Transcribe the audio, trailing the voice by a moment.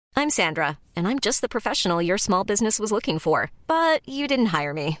I'm Sandra, and I'm just the professional your small business was looking for. But you didn't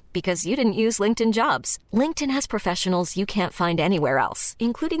hire me because you didn't use LinkedIn Jobs. LinkedIn has professionals you can't find anywhere else,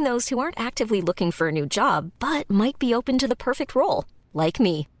 including those who aren't actively looking for a new job, but might be open to the perfect role, like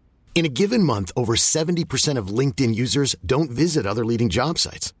me. In a given month, over 70% of LinkedIn users don't visit other leading job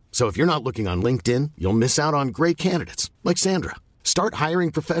sites. So if you're not looking on LinkedIn, you'll miss out on great candidates like Sandra. Start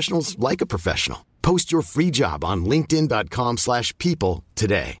hiring professionals like a professional. Post your free job on linkedin.com/people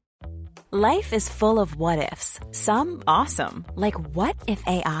today. Life is full of what-ifs. Some awesome, like what if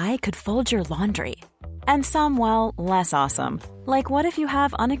AI could fold your laundry? And some, well, less awesome, like what if you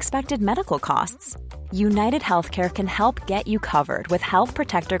have unexpected medical costs? United Healthcare can help get you covered with Health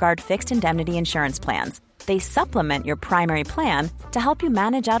Protector Guard fixed indemnity insurance plans. They supplement your primary plan to help you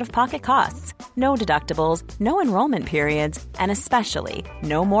manage out-of-pocket costs. No deductibles, no enrollment periods, and especially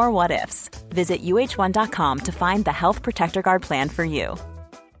no more what-ifs. Visit uh1.com to find the Health Protector Guard plan for you.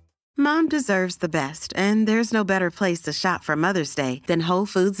 Mom deserves the best, and there's no better place to shop for Mother's Day than Whole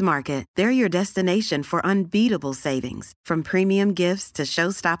Foods Market. They're your destination for unbeatable savings, from premium gifts to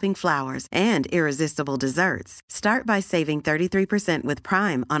show-stopping flowers and irresistible desserts. Start by saving 33% with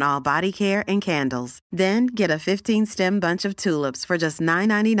Prime on all body care and candles. Then get a 15-stem bunch of tulips for just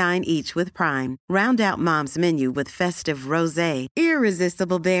 $9.99 each with Prime. Round out Mom's menu with festive rosé,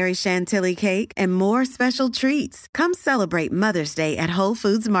 irresistible berry chantilly cake, and more special treats. Come celebrate Mother's Day at Whole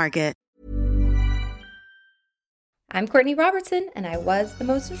Foods Market. I'm Courtney Robertson, and I was the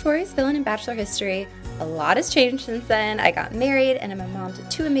most notorious villain in Bachelor history. A lot has changed since then. I got married, and I'm a mom to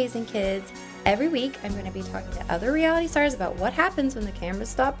 2 amazing kids. Every week, I'm going to be talking to other reality stars about what happens when the cameras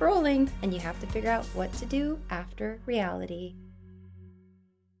stop rolling, and you have to figure out what to do after reality.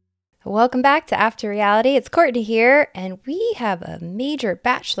 Welcome back to After Reality. It's Courtney here, and we have a major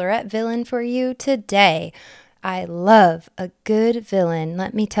Bachelorette villain for you today. I love a good villain,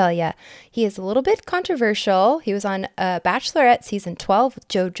 let me tell you. He is a little bit controversial. He was on Bachelorette Season 12 with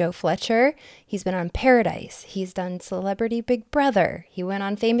JoJo Fletcher. He's been on Paradise. He's done Celebrity Big Brother. He went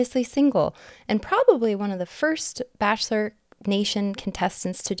on Famously Single, and probably one of the first Bachelor Nation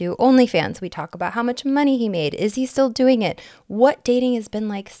contestants to do OnlyFans. We talk about how much money he made. Is he still doing it? What dating has been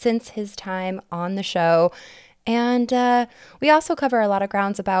like since his time on the show. And we also cover a lot of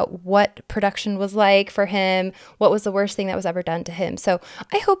grounds about what production was like for him, what was the worst thing that was ever done to him. So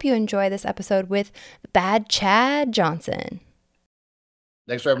I hope you enjoy this episode with Bad Chad Johnson.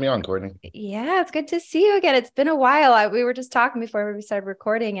 Thanks for having me on, Courtney. Yeah, it's good to see you again. It's been a while. We were just talking before we started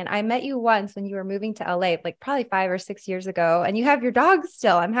recording, and I met you once when you were moving to LA, like probably 5 or 6 years ago, and you have your dog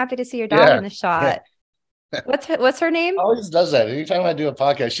still. I'm happy to see your dog in the shot. Yeah. What's her name? Always does that. Anytime I do a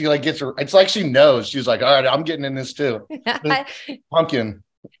podcast, she like gets her. It's like she knows. She's like, all right, I'm getting in this too. Pumpkin.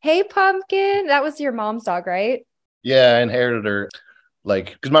 Hey, Pumpkin. That was your mom's dog, right? Yeah, I inherited her,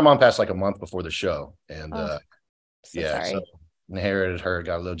 like, because my mom passed like a month before the show, and so inherited her.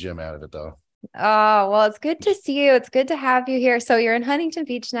 Got a little gym out of it though. Oh, well, it's good to see you. It's good to have you here. So you're in Huntington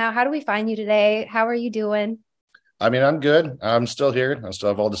Beach now. How do we find you today? How are you doing? I mean, I'm good. I'm still here. I still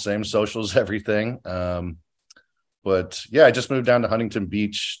have all the same socials, everything. But yeah, I just moved down to Huntington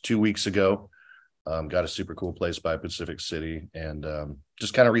Beach 2 weeks ago. Got a super cool place by Pacific City, and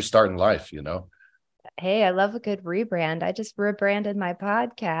just kind of restarting life, you know. Hey, I love a good rebrand. I just rebranded my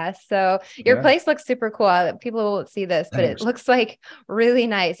podcast. So your place looks super cool. People won't see this, but it looks like really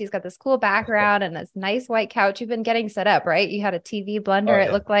nice. He's got this cool background and this nice white couch. You've been getting set up, right? You had a TV blender,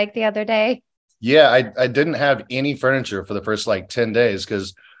 it looked like the other day. Yeah, I didn't have any furniture for the first like 10 days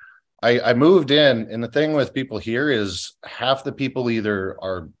because I moved in, and the thing with people here is half the people either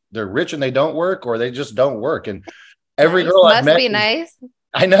they're rich and they don't work, or they just don't work. And every girl I've met, must be nice.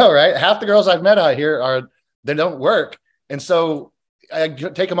 I know, right? Half the girls I've met out here they don't work, and so I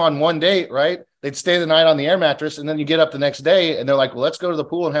take them on one date, right? They'd stay the night on the air mattress, and then you get up the next day, and they're like, "Well, let's go to the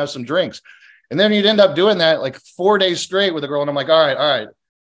pool and have some drinks." And then you'd end up doing that like 4 days straight with a girl, and I'm like, "All right.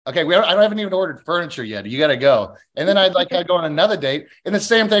 Okay, I haven't even ordered furniture yet. You got to go." And then I'd go on another date, and the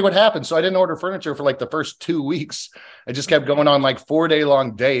same thing would happen. So I didn't order furniture for like the first 2 weeks. I just kept going on like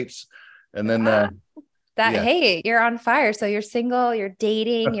 4-day-long dates. And then hey, you're on fire. So you're single, you're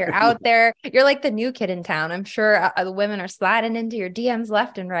dating, you're out there. You're like the new kid in town. I'm sure the women are sliding into your DMs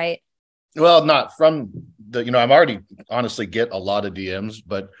left and right. Well, not from I'm already honestly get a lot of DMs,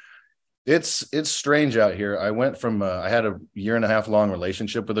 but it's strange out here. I went from I had a 1.5 year long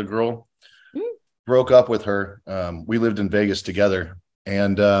relationship with a girl, broke up with her. We lived in Vegas together,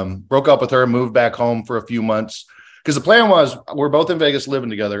 and broke up with her, moved back home for a few months because the plan was we're both in Vegas living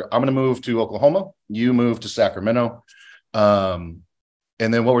together. I'm going to move to Oklahoma. You move to Sacramento. And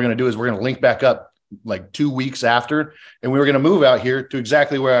then what we're going to do is we're going to link back up like 2 weeks after, and we were going to move out here to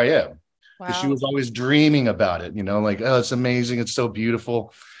exactly where I am. Because she was always dreaming about it, like, oh, it's amazing. It's so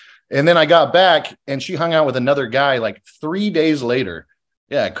beautiful. And then I got back and she hung out with another guy like 3 days later.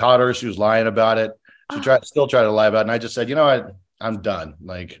 Yeah, I caught her. She was lying about it. She still tried to lie about it. And I just said, you know what? I'm done.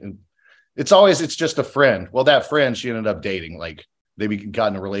 Like, it's just a friend. Well, that friend, she ended up dating. Like, they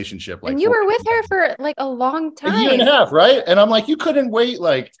got in a relationship. Like, and you were with her for like a long time. A year and a half, right? And I'm like, you couldn't wait.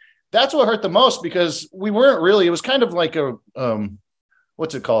 Like, that's what hurt the most, because we weren't really, it was kind of like a,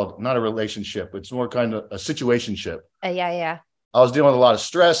 what's it called? Not a relationship. It's more kind of a situationship. Yeah. I was dealing with a lot of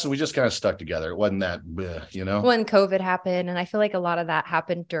stress, and we just kind of stuck together. It wasn't that, When COVID happened, and I feel like a lot of that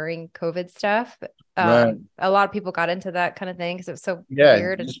happened during COVID stuff. Right. A lot of people got into that kind of thing because it was so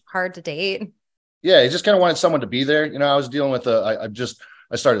weird and hard to date. Yeah, I just kind of wanted someone to be there. I was dealing with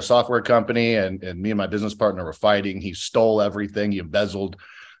I started a software company, and me and my business partner were fighting. He stole everything. He embezzled.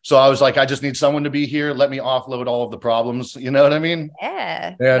 So I was like, I just need someone to be here. Let me offload all of the problems. You know what I mean?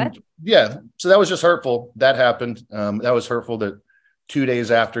 Yeah. And so that was just hurtful. That happened. That was hurtful that 2 days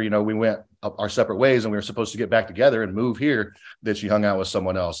after, we went our separate ways and we were supposed to get back together and move here, that she hung out with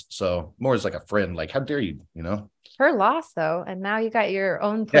someone else. So more as like a friend, like, how dare you, Her loss though. And now you got your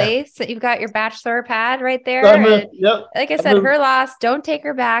own place. You've got your bachelor pad right there. Yep. Like I said, her loss, don't take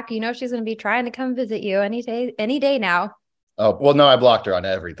her back. She's going to be trying to come visit you any day now. Oh, well, no, I blocked her on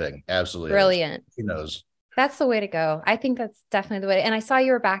everything. Absolutely. Brilliant. She knows. That's the way to go. I think that's definitely the way. And I saw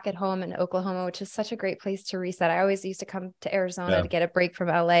you were back at home in Oklahoma, which is such a great place to reset. I always used to come to Arizona to get a break from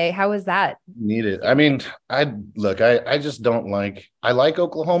LA. How was that? Needed. I mean, I just don't I like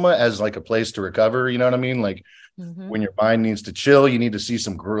Oklahoma as like a place to recover. You know what I mean? Like when your mind needs to chill, you need to see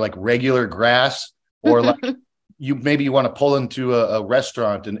some like regular grass, or like you want to pull into a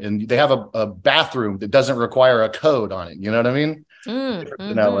restaurant and they have a bathroom that doesn't require a code on it. You know what I mean?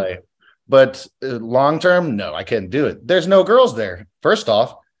 In LA. But long term, no, I can't do it. There's no girls there. First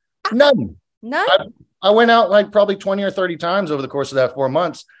off, none. I went out like probably 20 or 30 times over the course of that 4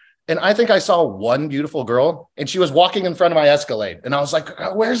 months. And I think I saw one beautiful girl, and she was walking in front of my Escalade. And I was like,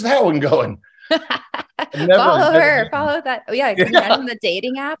 where's that one going? Follow her. Follow that. Oh, yeah. On the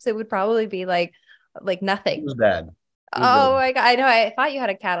dating apps, it would probably be like nothing. It was bad. My God. I know. I thought you had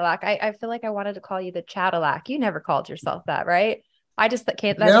a Cadillac. I feel like I wanted to call you the Chadillac. You never called yourself that, right? I just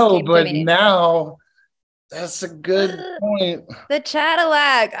can't. No, but now that's a good point. The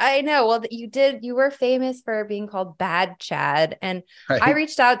Chadillac. I know. Well, you were famous for being called Bad Chad. And right. I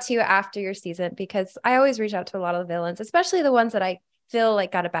reached out to you after your season because I always reach out to a lot of the villains, especially the ones that I feel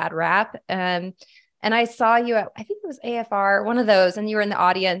like got a bad rap. And I saw you at, I think it was AFR, one of those, and you were in the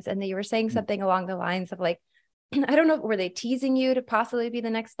audience and you were saying something along the lines of like, I don't know, were they teasing you to possibly be the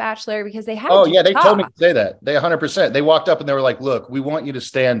next Bachelor because they had? Oh yeah, they told me to say that. They 100%. They walked up and they were like, "Look, we want you to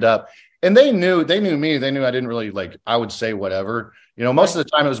stand up." And they knew me. They knew I didn't really I would say whatever. Most of the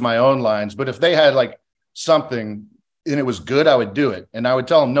time it was my own lines. But if they had like something and it was good, I would do it, and I would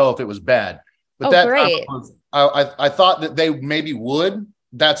tell them no if it was bad. But great. I thought that they maybe would.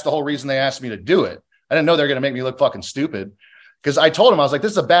 That's the whole reason they asked me to do it. I didn't know they're going to make me look fucking stupid. Because I told him, I was like,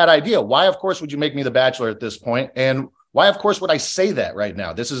 this is a bad idea. Why, of course, would you make me the Bachelor at this point? And why, of course, would I say that right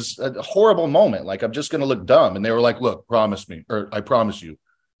now? This is a horrible moment. Like, I'm just going to look dumb. And they were like, look, promise me, or I promise you,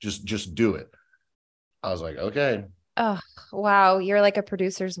 just do it. I was like, okay. Oh, wow. You're like a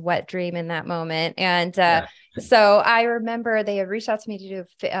producer's wet dream in that moment. And so I remember they had reached out to me to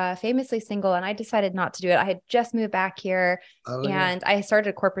do Famously Single, and I decided not to do it. I had just moved back here and I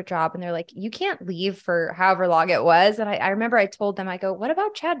started a corporate job, and they're like, you can't leave for however long it was. And I remember I told them, I go, what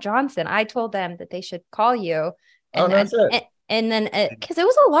about Chad Johnson? I told them that they should call you. And then because it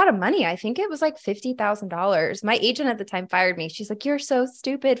was a lot of money. I think it was like $50,000. My agent at the time fired me. She's like, you're so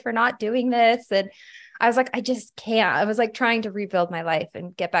stupid for not doing this. And I was like, I just can't. I was like trying to rebuild my life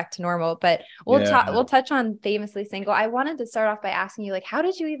and get back to normal, but we'll touch on Famously Single. I wanted to start off by asking you, like, how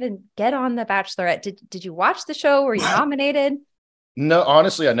did you even get on The Bachelorette? Did you watch the show? Were you nominated? No,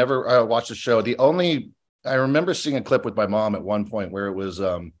 honestly, I never watched the show. I remember seeing a clip with my mom at one point where it was,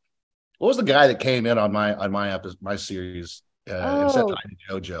 what was the guy that came in on my series and said hi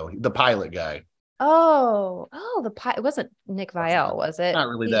to JoJo, the pilot guy? It wasn't Nick Viall, was it? Not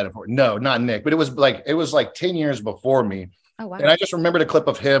really that important. No, not Nick, but it was like 10 years before me. Oh, wow. And I just remembered a clip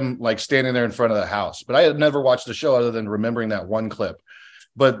of him like standing there in front of the house, but I had never watched the show other than remembering that one clip.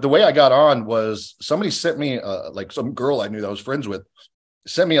 But the way I got on was somebody sent me like some girl I knew that I was friends with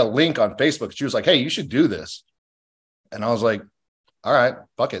sent me a link on Facebook. She was like, hey, you should do this. And I was like, all right,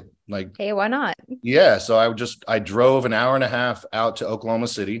 fuck it. Like, hey, why not? Yeah. So I drove an hour and a half out to Oklahoma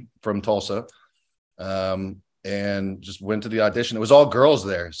City from Tulsa. and just went to the audition. It was all girls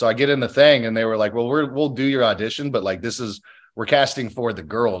there. So I get in the thing and they were like, well, we'll do your audition, but like, we're casting for the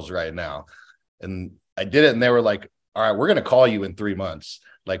girls right now. And I did it. And they were like, all right, we're going to call you in 3 months.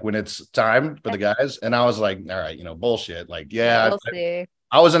 Like when it's time for the guys. And I was like, all right, bullshit. Like, yeah, we'll see.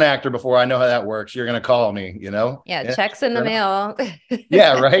 I was an actor before. I know how that works. You're going to call me, Yeah. Checks in the mail.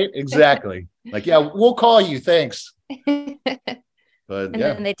 Yeah. Right. Exactly. Like, yeah, we'll call you. Thanks. But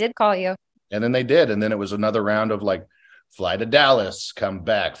then they did call you. And then they did. And then it was another round of like, fly to Dallas, come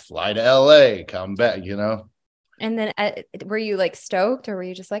back, fly to LA, come back, And then were you like stoked, or were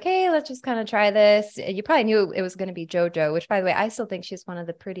you just like, hey, let's just kind of try this? You probably knew it was going to be JoJo, which, by the way, I still think she's one of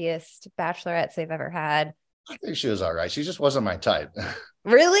the prettiest bachelorettes they've ever had. I think she was all right. She just wasn't my type.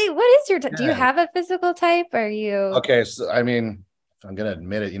 Really? What is your type? Yeah. Do you have a physical type? Are you okay? So I mean, if I'm gonna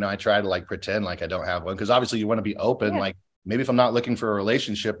admit it, I try to like pretend like I don't have one, because obviously you want to be open. Like maybe if I'm not looking for a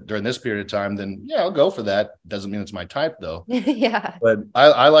relationship during this period of time, then yeah, I'll go for that. Doesn't mean it's my type though. Yeah. But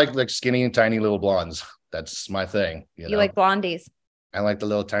I like skinny and tiny little blondes. That's my thing. You like blondies. I like the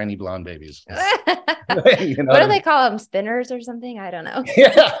little tiny blonde babies. What do they call them? Spinners or something? I don't know.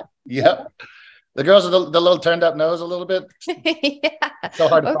 Yeah. Yep. The girls with the little turned up nose a little bit. Yeah. So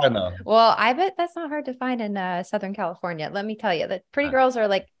hard to find though. Well, I bet that's not hard to find in Southern California. Let me tell you, the pretty girls are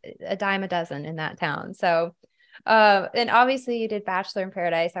like a dime a dozen in that town. So, and obviously you did Bachelor in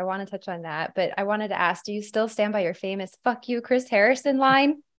Paradise. I want to touch on that, but I wanted to ask, do you still stand by your famous "fuck you, Chris Harrison"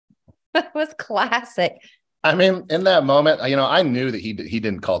 line? That was classic. I mean, in that moment, I knew that he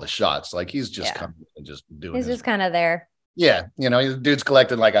didn't call the shots. Like he's just coming and just doing. He's just kind of there. Yeah, the dude's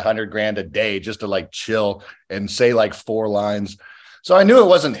collecting like $100,000 a day just to like chill and say like 4 lines. So I knew it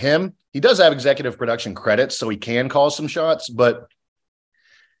wasn't him. He does have executive production credits, so he can call some shots. But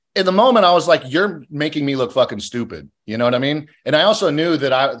in the moment, I was like, "You're making me look fucking stupid." You know what I mean? And I also knew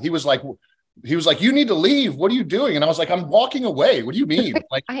that he was like, "You need to leave. What are you doing?" And I was like, "I'm walking away. What do you mean?"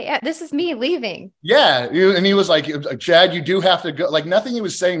 Like, this is me leaving. Yeah. And he was like, "Chad, you do have to go." Like nothing he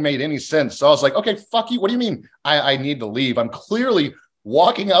was saying made any sense. So I was like, "Okay, fuck you. What do you mean I need to leave? I'm clearly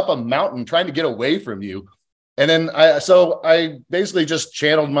walking up a mountain trying to get away from you." And then I basically just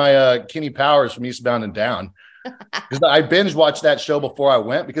channeled my Kenny Powers from Eastbound and Down. Because I binge watched that show before I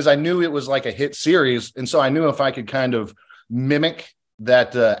went, because I knew it was like a hit series. And so I knew if I could kind of mimic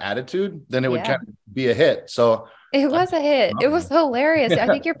that attitude, then it would kind of be a hit. So it was a hit. It was hilarious. I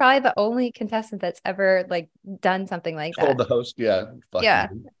think you're probably the only contestant that's ever like done something like that. Told the host, yeah,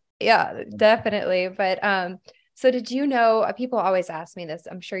 definitely. But so did you know? People always ask me this.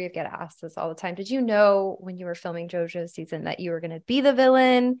 I'm sure you get asked this all the time. Did you know when you were filming JoJo's season that you were going to be the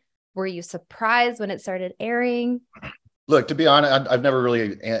villain? Were you surprised when it started airing? Look, to be honest, I've never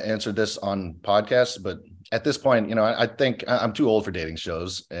really answered this on podcasts, but at this point, I think I'm too old for dating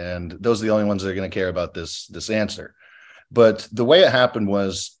shows, and those are the only ones that are going to care about this answer. But the way it happened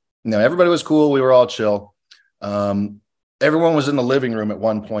was, everybody was cool. We were all chill. Everyone was in the living room at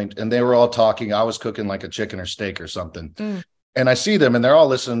one point, and they were all talking. I was cooking like a chicken or steak or something. And I see them, and they're all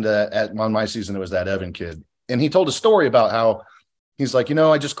listening to, on my season, it was that Evan kid. And he told a story about how he's like,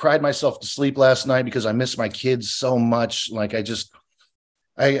 I just cried myself to sleep last night because I miss my kids so much. Like, I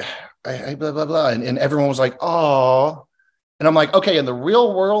blah, blah, blah. And everyone was like, oh. And I'm like, okay, in the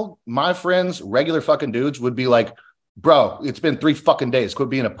real world, my friends, regular fucking dudes would be like, bro, it's been 3 fucking days. Quit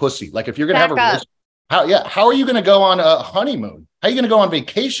being a pussy. Like, if you're going to have a relationship, how are you going to go on a honeymoon? How are you going to go on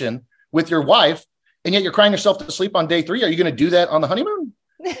vacation with your wife, and yet you're crying yourself to sleep on day 3? Are you going to do that on the honeymoon?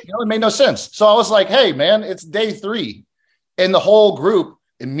 It made no sense. So I was like, hey, man, it's day 3. And the whole group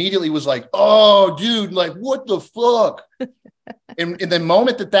immediately was like, oh, dude, like, what the fuck? And in the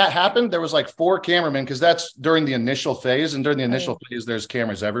moment that happened, there was like 4 cameramen, because that's during the initial phase. And during the initial phase, there's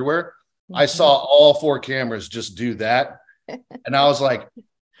cameras everywhere. I saw all 4 cameras just do that. And I was like,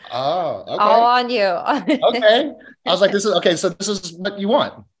 oh, okay. All on you. Okay. I was like, this is what you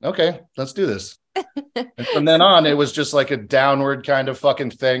want. Okay, let's do this. And from then on, it was just like a downward kind of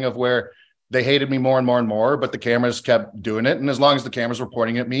fucking thing of where they hated me more and more and more, but the cameras kept doing it. And as long as the cameras were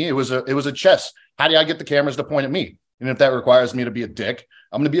pointing at me, it was a chess. How do I get the cameras to point at me? And if that requires me to be a dick,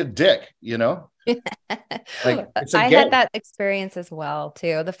 I'm going to be a dick, Like, I had that experience as well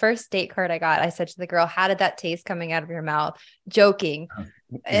too. The first date card I got, I said to the girl, how did that taste coming out of your mouth? Joking.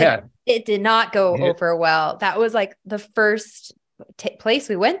 Yeah. It did not go over well. That was like the first place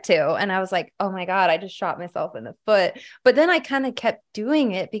we went to. And I was like, oh my God, I just shot myself in the foot. But then I kind of kept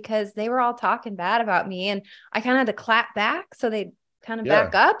doing it because they were all talking bad about me, and I kind of had to clap back. So they kind of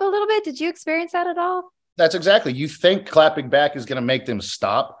back up a little bit. Did you experience that at all? That's exactly. You think clapping back is going to make them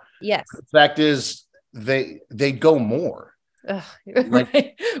stop. Yes. The fact is they go more. Ugh.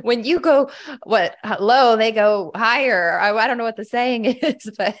 Like, When you go low, they go higher. I don't know what the saying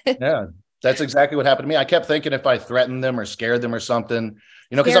is, but yeah, that's exactly what happened to me. I kept thinking if I threatened them or scared them or something,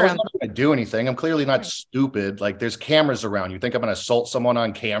 because I was not going to do anything. I'm clearly not stupid. Like, there's cameras around. You think I'm going to assault someone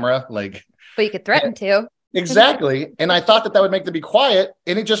on camera? Like, but you could threaten to. Exactly. And I thought that would make them be quiet,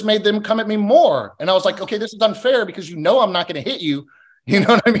 and it just made them come at me more. And I was like, okay, this is unfair because I'm not going to hit you. You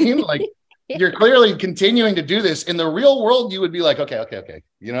know what I mean? Like, you're clearly continuing to do this. In the real world, you would be like, okay.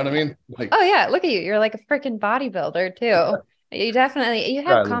 You know what I mean? Like, oh yeah, look at you. You're like a freaking bodybuilder too. You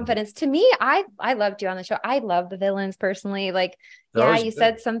have confidence. To me, I loved you on the show. I love the villains personally. Like, yeah, you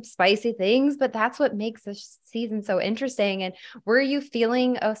said some spicy things, but that's what makes this season so interesting. And were you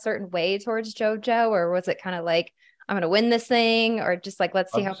feeling a certain way towards JoJo, or was it kind of like, I'm going to win this thing, or just like,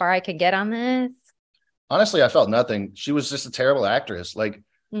 let's see how far I can get on this? Honestly, I felt nothing. She was just a terrible actress. Like,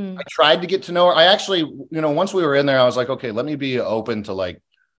 I tried to get to know her. I actually, once we were in there, I was like, okay, let me be open to, like,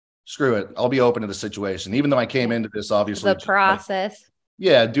 screw it. I'll be open to the situation. Even though I came into this, obviously, the process.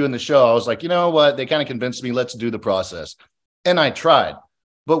 Doing the show, I was like, you know what? They kind of convinced me, let's do the process. And I tried.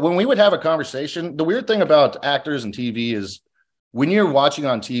 But when we would have a conversation, the weird thing about actors and TV is when you're watching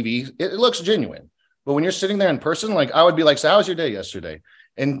on TV, it looks genuine. But when you're sitting there in person, like, I would be like, so how was your day yesterday?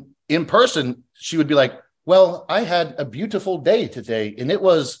 And in person, she would be like, well, I had a beautiful day today and it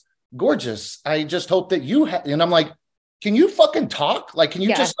was gorgeous. I just hope that you had, and I'm like, can you fucking talk? Like, can you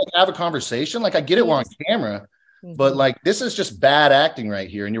just like have a conversation? Like, I get it, we're on camera, but like, this is just bad acting right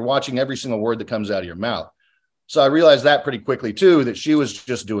here. And you're watching every single word that comes out of your mouth. So I realized that pretty quickly too, that she was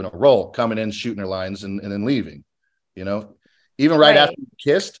just doing a role, coming in, shooting her lines and then leaving, even right after we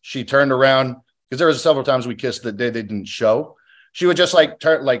kissed, she turned around, because there was several times we kissed that day they didn't show. She would just like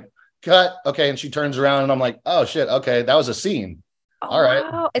turn, like, cut. Okay. And she turns around and I'm like, oh shit. Okay. That was a scene. All right.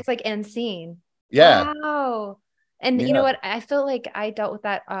 Wow. It's like end scene. Yeah. Wow. And you know what? I feel like I dealt with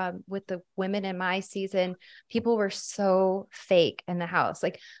that with the women in my season. People were so fake in the house.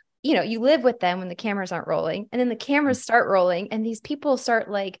 Like, you live with them when the cameras aren't rolling, and then the cameras start rolling and these people start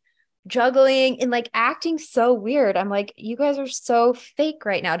like juggling and like acting so weird. I'm like, you guys are so fake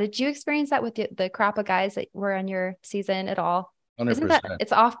right now. Did you experience that with the crop of guys that were on your season at all? 100%. Isn't that,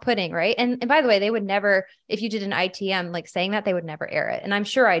 it's off-putting, right? And by the way, they would never, if you did an ITM, like saying that, they would never air it. And I'm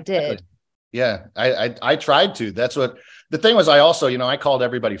sure I did. Yeah, I tried to. That's what the thing was. I also, I called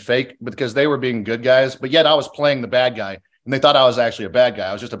everybody fake because they were being good guys, but yet I was playing the bad guy and they thought I was actually a bad guy.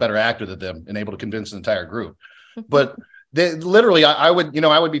 I was just a better actor than them and able to convince the entire group. But they literally, I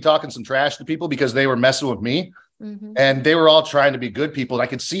would be talking some trash to people because they were messing with me and they were all trying to be good people. And I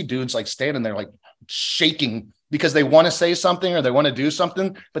could see dudes like standing there, like shaking because they want to say something or they want to do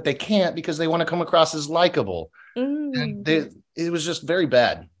something, but they can't because they want to come across as likable. And it was just very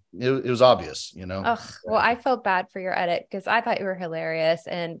bad. It was obvious, Well, I felt bad for your edit because I thought you were hilarious,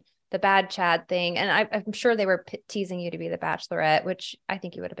 and the bad Chad thing. And I'm sure they were teasing you to be the Bachelorette, which I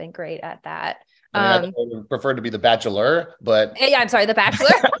think you would have been great at that. I would prefer to be the Bachelor, but yeah, I'm sorry, the Bachelor.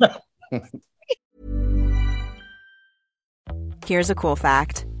 Here's a cool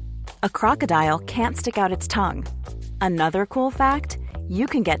fact. A crocodile can't stick out its tongue. Another cool fact, you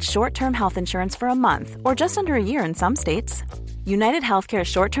can get short-term health insurance for a month or just under a year in some states. United Healthcare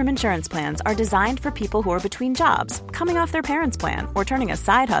short-term insurance plans are designed for people who are between jobs, coming off their parents' plan, or turning a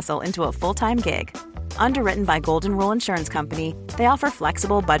side hustle into a full-time gig. Underwritten by Golden Rule Insurance Company, they offer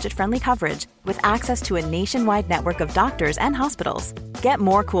flexible, budget-friendly coverage with access to a nationwide network of doctors and hospitals. Get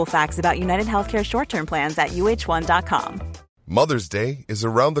more cool facts about United Healthcare short-term plans at uh1.com. Mother's Day is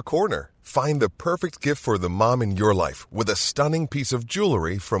around the corner. Find the perfect gift for the mom in your life with a stunning piece of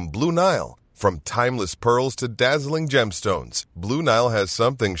jewelry from Blue Nile. From timeless pearls to dazzling gemstones, Blue Nile has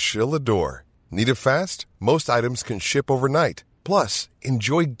something she'll adore. Need it fast? Most items can ship overnight. Plus,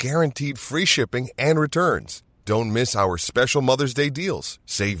 enjoy guaranteed free shipping and returns. Don't miss our special Mother's Day deals.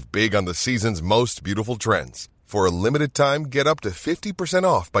 Save big on the season's most beautiful trends. For a limited time, get up to 50%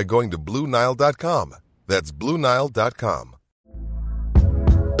 off by going to BlueNile.com. That's BlueNile.com.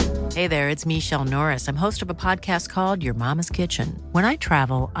 Hey there, it's Michelle Norris. I'm host of a podcast called Your Mama's Kitchen. When I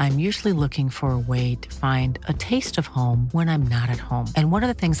travel, I'm usually looking for a way to find a taste of home when I'm not at home. And one of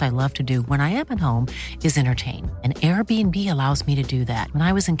the things I love to do when I am at home is entertain. And Airbnb allows me to do that. When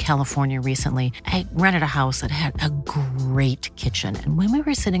I was in California recently, I rented a house that had a great kitchen. And when we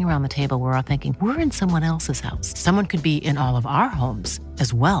were sitting around the table, we were all thinking, we're in someone else's house. Someone could be in all of our homes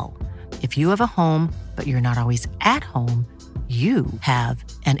as well. If you have a home, but you're not always at home, you have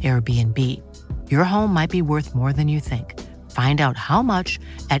an Airbnb. Your home might be worth more than you think. Find out how much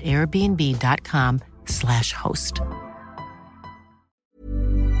at airbnb.com/host.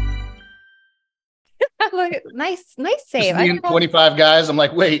 Nice Just save. me and 25 guys. I'm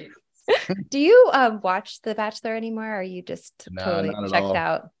like, wait. Do you watch The Bachelor anymore? Or are you just totally not at checked all.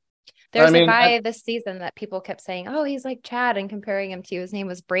 out? There's I a guy this season that people kept saying, oh, he's like Chad and comparing him to you. His name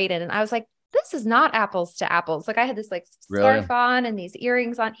was Braden. And I was like, this is not apples to apples. Like I had this like scarf on and these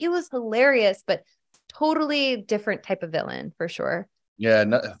earrings on. He was hilarious, but totally different type of villain for sure. Yeah.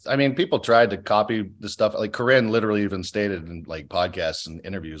 No, I mean, people tried to copy the stuff. Like Corinne literally even stated in like podcasts and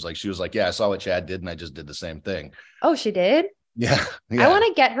interviews, like she was like, yeah, I saw what Chad did and I just did the same thing. Oh, she did? Yeah. I want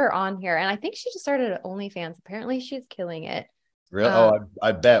to get her on here. And I think she just started at OnlyFans. Apparently she's killing it. Really?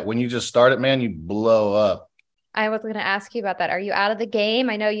 I bet when you just start it, man, you blow up. I was going to ask you about that. Are you out of the game?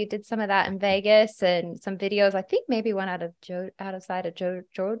 I know you did some of that in Vegas and some videos. I think maybe one outside of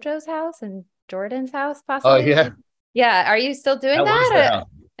Jojo's house and Jordan's house, possibly. Oh yeah. Yeah. Are you still doing that?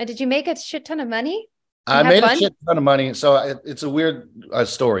 And did you make a shit ton of money? I made a shit ton of money. So it's a weird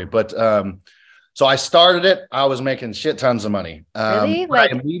story, but so I started it. I was making shit tons of money. Really?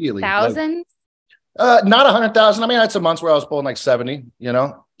 Like immediately thousands? Not 100,000. I mean, I had some months where I was pulling like 70, you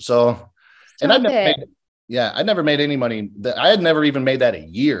know? So, and I never made any money. I had never even made that a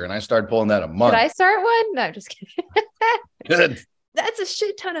year. And I started pulling that a month. Did I start one? No, I'm just kidding. Good. That's a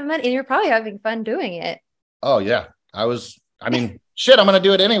shit ton of money. And you're probably having fun doing it. Oh yeah. Shit, I'm going to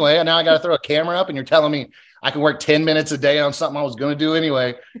do it anyway. And now I got to throw a camera up and you're telling me I can work 10 minutes a day on something I was going to do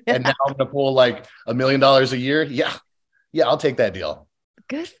anyway. And now I'm going to pull like $1 million a year. Yeah. Yeah. I'll take that deal.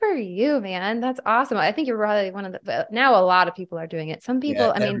 Good for you, man. That's awesome. I think you're probably one of the, now a lot of people are doing it. Some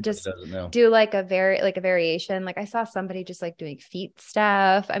people, just do like a variation. Like I saw somebody just like doing feet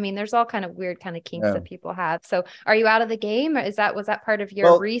stuff. I mean, there's all kind of weird kind of kinks that people have. So are you out of the game? Or was that part of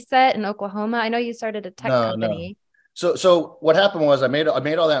your reset in Oklahoma? I know you started a tech company. No. So what happened was I made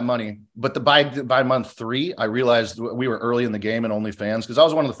all that money, but by month 3, I realized we were early in the game in OnlyFans because I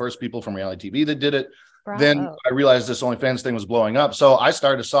was one of the first people from reality TV that did it. Bravo. Then I realized this OnlyFans thing was blowing up. So I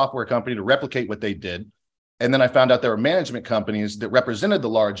started a software company to replicate what they did. And then I found out there were management companies that represented the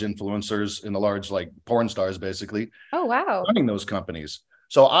large influencers and the large like porn stars, basically. Oh, wow. Running those companies.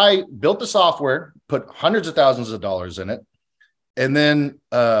 So I built the software, put hundreds of thousands of dollars in it. And then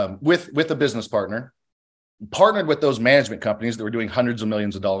with a business partner, partnered with those management companies that were doing hundreds of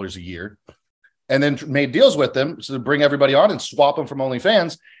millions of dollars a year. And then made deals with them to bring everybody on and swap them from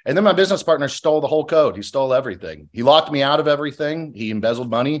OnlyFans. And then my business partner stole the whole code. He stole everything. He locked me out of everything. He embezzled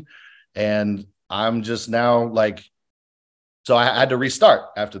money. And I'm just now like, so I had to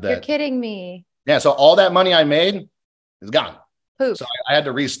restart after that. You're kidding me. Yeah. So all that money I made is gone. Poof. So I had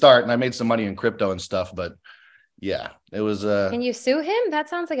to restart and I made some money in crypto and stuff. But yeah, it was. Can you sue him? That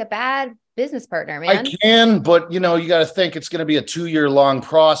sounds like a bad business partner, man. I can, but you got to think it's going to be a 2-year long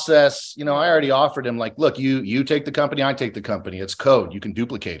process. I already offered him like, look, you take the company, I take the company. It's code. You can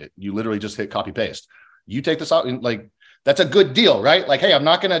duplicate it. You literally just hit copy paste. You take this out and like, that's a good deal, right? Like, hey, I'm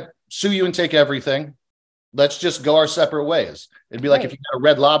not going to sue you and take everything. Let's just go our separate ways. It'd be like if you got a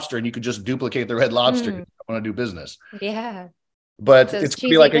Red Lobster and you could just duplicate the Red Lobster. You want to do business. Yeah. But it's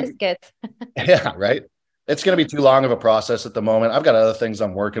going to be like biscuits. Yeah, right. It's going to be too long of a process at the moment. I've got other things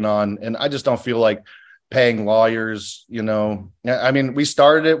I'm working on, and I just don't feel like paying lawyers. I mean, we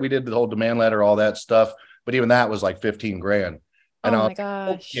started it. We did the whole demand letter, all that stuff, but even that was like $15,000. And oh my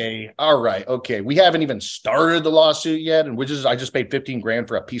gosh. Okay. All right. Okay. We haven't even started the lawsuit yet. And I just paid $15,000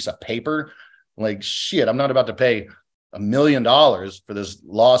 for a piece of paper. Like shit. I'm not about to pay $1 million for this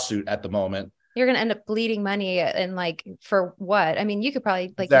lawsuit at the moment. You're going to end up bleeding money and like for what? I mean, you could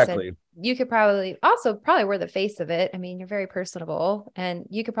probably, like exactly. you said, you could probably also wear the face of it. I mean, you're very personable and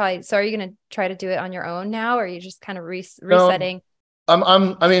you could probably, so are you going to try to do it on your own now? Or are you just kind of resetting? I'm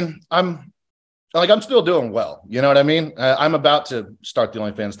still doing well. You know what I mean? I'm about to start the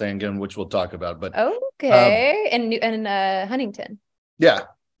OnlyFans thing again, which we'll talk about, but okay. And Huntington. Yeah.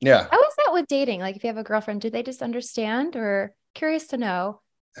 Yeah. How is that with dating? Like if you have a girlfriend, do they just understand or curious to know?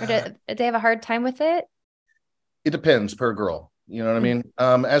 Or do they have a hard time with it? It depends per girl. You know what I mean?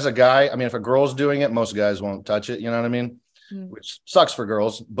 As a guy, I mean, if a girl's doing it, most guys won't touch it. You know what I mean? Which sucks for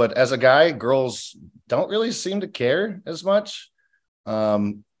girls. But as a guy, girls don't really seem to care as much.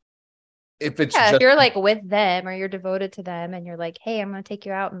 If you're like with them or you're devoted to them and you're like, hey, I'm going to take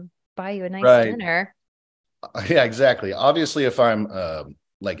you out and buy you a nice dinner. Yeah, exactly. Obviously, if I'm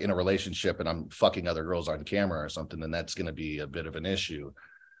like in a relationship and I'm fucking other girls on camera or something, then that's going to be a bit of an issue.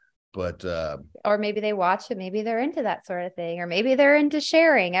 But or maybe they watch it, maybe they're into that sort of thing, or maybe they're into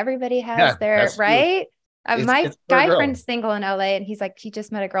sharing. Everybody has their right. My it's for a guy girl. friend's single in LA, and he's like, he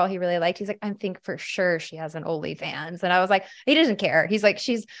just met a girl he really liked. He's like, I think for sure she has an OnlyFans. And I was like, he doesn't care. He's like,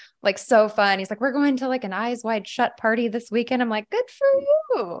 she's like so fun. He's like, we're going to like an Eyes Wide Shut party this weekend. I'm like, good for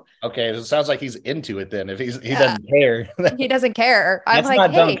you. Okay, it sounds like he's into it then. If he doesn't care. He doesn't care. I'm That's like,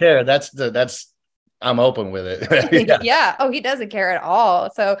 not hey. don't care. That's I'm open with it. Yeah. Yeah. Oh, he doesn't care at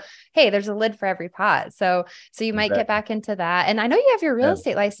all. So, hey, there's a lid for every pot. So you might get back into that. And I know you have your real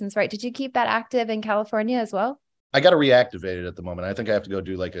estate license, right? Did you keep that active in California as well? I got to reactivate it at the moment. I think I have to go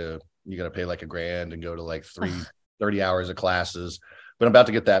do like you got to pay like $1,000 and go to like 30 hours of classes, but I'm about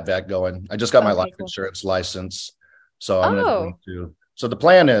to get that back going. I just got my life insurance license. So I'm going to, so the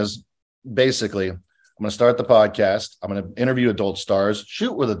plan is basically I'm going to start the podcast. I'm going to interview adult stars,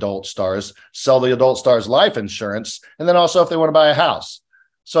 shoot with adult stars, sell the adult stars life insurance. And then also if they want to buy a house.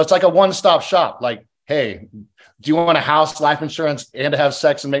 So it's like a one-stop shop. Like, hey, do you want a house, life insurance, and to have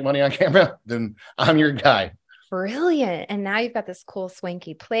sex and make money on camera? Then I'm your guy. Brilliant. And now you've got this cool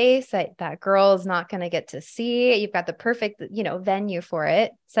swanky place that girl is not going to get to see. You've got the perfect, venue for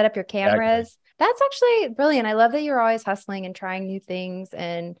it. Set up your cameras. Exactly. That's actually brilliant. I love that you're always hustling and trying new things,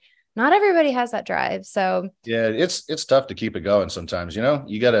 and not everybody has that drive. So yeah, it's tough to keep it going sometimes,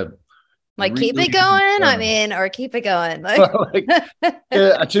 you got to like keep it going. Or keep it going.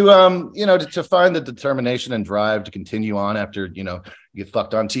 To find the determination and drive to continue on after, you get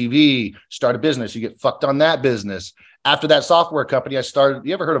fucked on TV, start a business, you get fucked on that business. After that software company I started,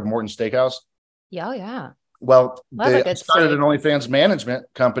 you ever heard of Morton Steakhouse? Yeah. Yeah. Well, they started an OnlyFans management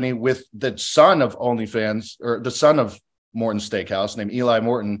company with the son of OnlyFans, or the son of Morton Steakhouse, named Eli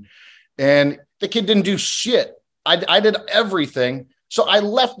Morton. And the kid didn't do shit. I did everything. So I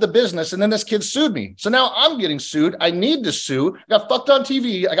left the business, and then this kid sued me. So now I'm getting sued. I need to sue. I got fucked on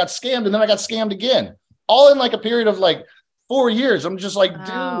TV. I got scammed, and then I got scammed again. All in like a period of like 4 years. I'm just like,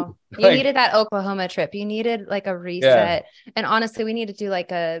 wow. dude. You needed that Oklahoma trip. You needed like a reset. Yeah. And honestly, we need to do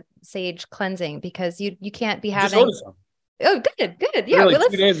like a sage cleansing, because you can't be having. Oh, good. Yeah. Really,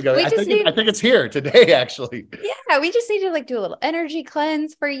 2 days ago. I think it's here today, actually. Yeah. We just need to like do a little energy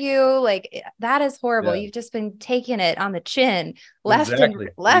cleanse for you. Like, that is horrible. Yeah. You've just been taking it on the chin, left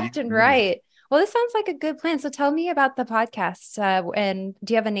and right. Well, this sounds like a good plan. So tell me about the podcast. And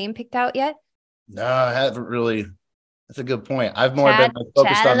do you have a name picked out yet? No, I haven't really. That's a good point. I've more been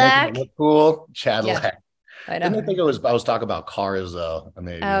focused on making it look cool. Cadillac. Yeah, I know. I think I was talking about cars though.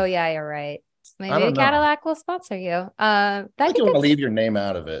 Maybe. Oh yeah, you're right. Maybe a Cadillac will sponsor you. I think you want to leave your name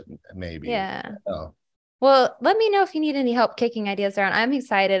out of it, maybe. Yeah. Well, let me know if you need any help kicking ideas around. I'm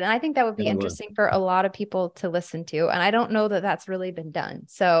excited, and I think that would be interesting for a lot of people to listen to. And I don't know that that's really been done.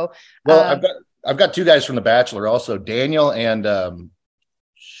 So, well, I've got two guys from The Bachelor, also Daniel and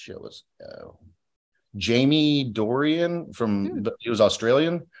Jamie Dorian from he was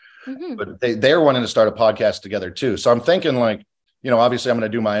Australian, but they're wanting to start a podcast together too. So I'm thinking like, obviously I'm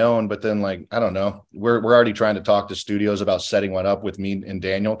going to do my own, but then like, I don't know, we're already trying to talk to studios about setting one up with me and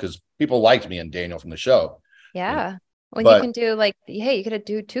Daniel, because people liked me and Daniel from the show. Yeah. Well, you can do like, hey, you could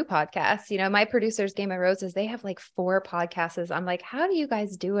do 2 podcasts. My producers, Game of Roses, they have like 4 podcasts. I'm like, how do you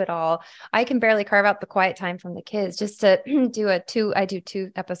guys do it all? I can barely carve out the quiet time from the kids just to do I do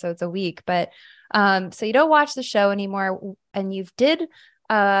 2 episodes a week, but so you don't watch the show anymore, and you did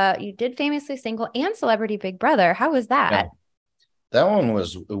Famously Single and Celebrity Big Brother. How was that? Yeah. That one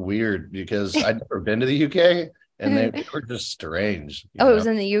was weird because I'd never been to the UK, and they were just strange. It was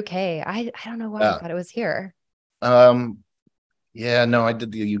in the UK. I don't know why I thought it was here. Yeah, no, I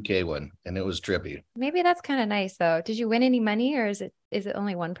did the UK one, and it was trippy. Maybe that's kind of nice though. Did you win any money, or is it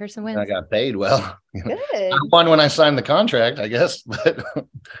only one person wins? I got paid well. Good. I won when I signed the contract, I guess. But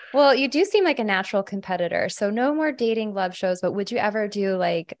well, you do seem like a natural competitor. So no more dating love shows. But would you ever do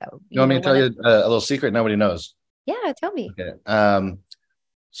like? You want me to tell you a little secret nobody knows? Yeah, tell me. Okay.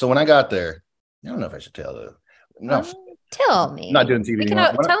 So when I got there, I don't know if I should tell you. No. Tell me. I'm not doing TV.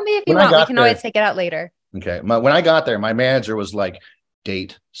 Tell me if you want. We can always take it out later. Okay. When I got there, my manager was like,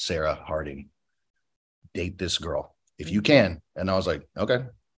 date Sarah Harding. Date this girl if you can. And I was like, okay.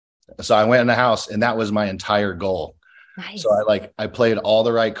 So I went in the house, and that was my entire goal. Nice. So I played all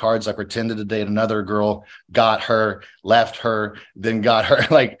the right cards. I pretended to date another girl, got her, left her, then got her.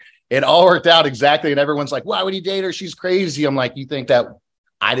 Like, it all worked out exactly. And everyone's like, why would he date her? She's crazy. I'm like, you think that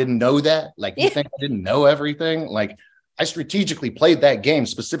I didn't know that? Like, you think I didn't know everything? Like, I strategically played that game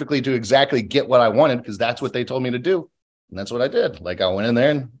specifically to exactly get what I wanted, because that's what they told me to do. And that's what I did. Like, I went in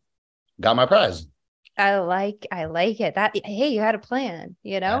there and got my prize. I like it. That, hey, you had a plan,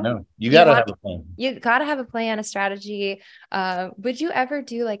 I know. You You gotta want, have a plan. you gotta have a plan, a strategy. Would you ever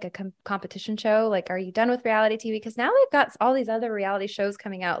do like a competition show? Like, are you done with reality TV? Because now we've got all these other reality shows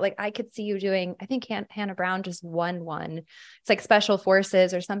coming out. Like, I could see you doing, I think Hannah Brown just won one. It's like Special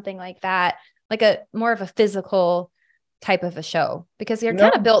Forces or something like that, like a more of a physical type of a show, because you're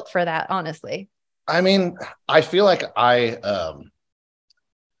kind of built for that, honestly. I mean, I feel like I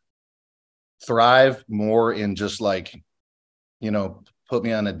thrive more in just like, put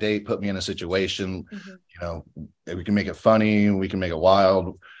me on a date, put me in a situation, we can make it funny, we can make it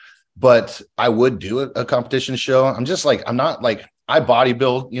wild. But I would do a competition show. I'm not like, I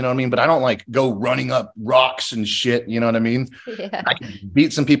bodybuild, you know what I mean? But I don't like go running up rocks and shit, you know what I mean? Yeah. I can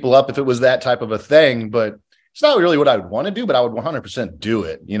beat some people up if it was that type of a thing, but it's not really what I would want to do, but I would 100% do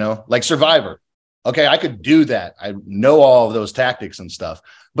it, like Survivor. Okay, I could do that. I know all of those tactics and stuff,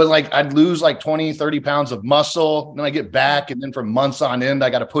 but like I'd lose like 20, 30 pounds of muscle. Then I get back, and then for months on end,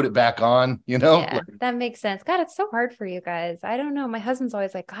 I got to put it back on, Yeah, that makes sense. God, it's so hard for you guys. I don't know. My husband's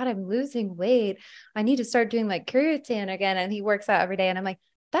always like, God, I'm losing weight. I need to start doing like creatine again. And he works out every day. And I'm like,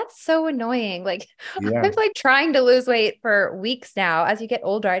 that's so annoying. Like, Yeah. I'm like trying to lose weight for weeks now. As you get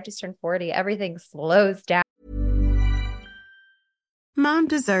older, I just turned 40. Everything slows down. Mom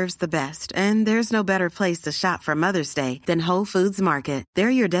deserves the best, and there's no better place to shop for Mother's Day than Whole Foods Market. They're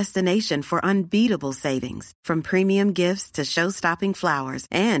your destination for unbeatable savings, from premium gifts to show-stopping flowers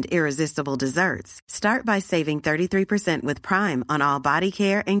and irresistible desserts. Start by saving 33% with Prime on all body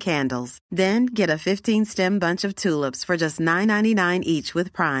care and candles. Then get a 15-stem bunch of tulips for just $9.99 each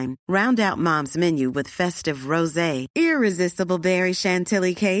with Prime. Round out Mom's menu with festive rosé, irresistible berry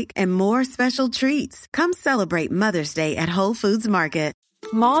chantilly cake, and more special treats. Come celebrate Mother's Day at Whole Foods Market.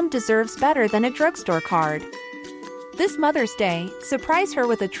 Mom deserves better than a drugstore card. This Mother's Day, surprise her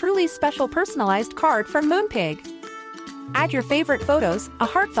with a truly special personalized card from Moonpig. Add your favorite photos, a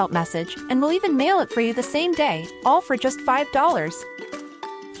heartfelt message, and we'll even mail it for you the same day, all for just $5.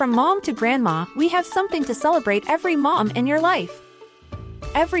 From mom to grandma, we have something to celebrate every mom in your life.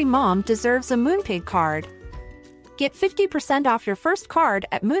 Every mom deserves a Moonpig card. Get 50% off your first card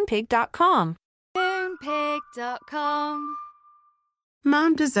at moonpig.com. Moonpig.com.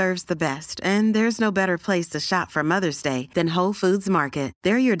 Mom deserves the best, and there's no better place to shop for Mother's Day than Whole Foods Market.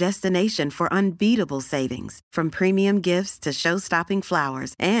 They're your destination for unbeatable savings, from premium gifts to show-stopping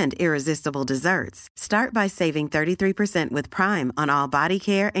flowers and irresistible desserts. Start by saving 33% with Prime on all body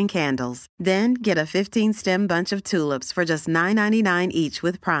care and candles. Then get a 15-stem bunch of tulips for just $9.99 each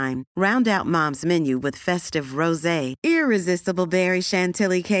with Prime. Round out Mom's menu with festive rosé, irresistible berry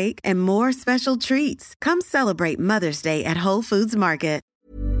chantilly cake, and more special treats. Come celebrate Mother's Day at Whole Foods Market.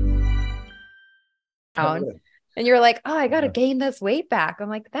 And you're like, oh, I got to gain this weight back. I'm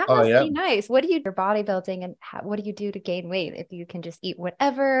like, that must be nice. What do you do for bodybuilding, and what do you do to gain weight? If you can just eat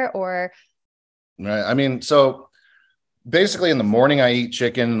whatever, or. Right. I mean, so basically in the morning I eat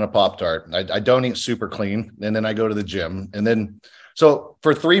chicken and a Pop-Tart. I don't eat super clean. And then I go to the gym. And then, so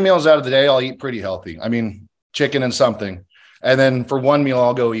for 3 meals out of the day, I'll eat pretty healthy. I mean, chicken and something. And then for one meal,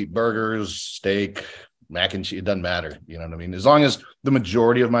 I'll go eat burgers, steak, mac and cheese. It doesn't matter. You know what I mean? As long as the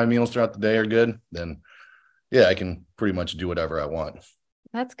majority of my meals throughout the day are good, then yeah, I can pretty much do whatever I want.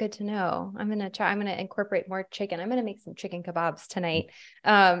 That's good to know. I'm going to incorporate more chicken. I'm going to make some chicken kebabs tonight.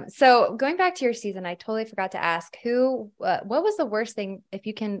 So going back to your season, I totally forgot to ask what was the worst thing, if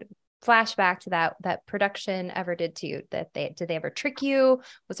you can flash back to that production ever did to you, did they ever trick you?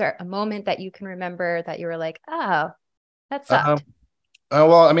 Was there a moment that you can remember that you were like, oh, that sucked?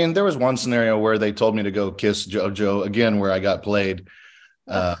 Well, I mean, there was one scenario where they told me to go kiss JoJo again, where I got played.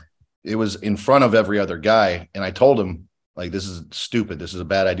 It was in front of every other guy. And I told him, like, this is stupid. This is a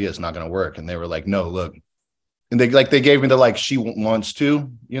bad idea. It's not going to work. And they were like, no, look. And they gave me the, like, she wants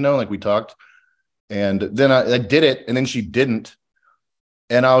to, like we talked. And then I did it. And then she didn't.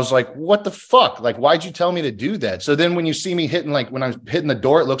 And I was like, what the fuck? Like, why'd you tell me to do that? So then when you see me hitting, like when I'm hitting the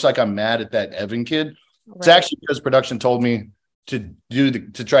door, it looks like I'm mad at that Evan kid. Right. It's actually because production told me to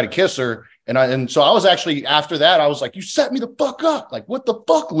try to kiss her. And so I was actually, after that, I was like, you set me the fuck up. Like, what the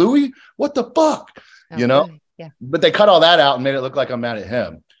fuck, Louis? What the fuck? Okay. Yeah. But they cut all that out and made it look like I'm mad at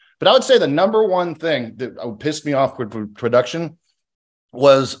him. But I would say the number one thing that pissed me off with production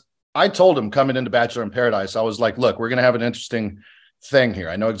was I told him coming into Bachelor in Paradise, I was like, look, we're going to have an interesting thing here.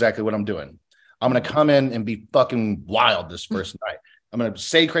 I know exactly what I'm doing. I'm going to come in and be fucking wild this first night. I'm going to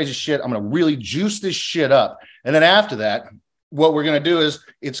say crazy shit. I'm going to really juice this shit up. And then after that, what we're going to do is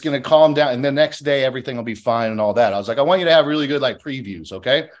it's going to calm down. And the next day, everything will be fine and all that. I was like, I want you to have really good, like, previews.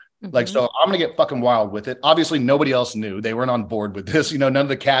 Okay. Mm-hmm. Like, so I'm going to get fucking wild with it. Obviously, nobody else knew. They weren't on board with this. None of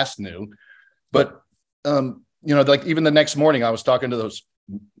the cast knew. But Like even the next morning, I was talking to those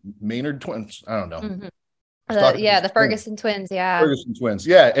Maynard twins. I don't know. Mm-hmm. The Ferguson twins. Yeah. Ferguson twins.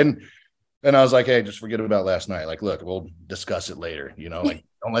 Yeah. And I was like, hey, just forget about last night. Like, look, we'll discuss it later. Like,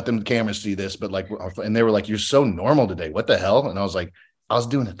 don't let them cameras see this. But like, and they were like, you're so normal today. What the hell? And I was like, I was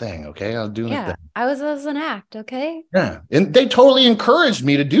doing a thing. Okay. I was doing a thing. I was an act. Okay. Yeah. And they totally encouraged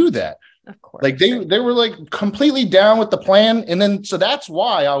me to do that. Of course. Like they were like completely down with the plan. And then, so that's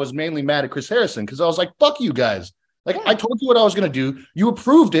why I was mainly mad at Chris Harrison. Cause I was like, fuck you guys. Like I told you what I was going to do. You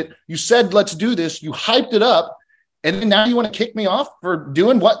approved it. You said, let's do this. You hyped it up. And then now you want to kick me off for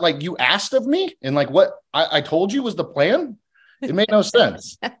doing what, like you asked of me and like what I told you was the plan. It made no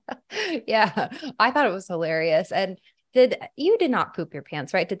sense. Yeah. I thought it was hilarious. And you did not poop your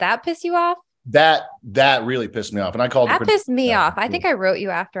pants, right? Did that piss you off? That really pissed me off. And I called that pissed me off. I think I wrote you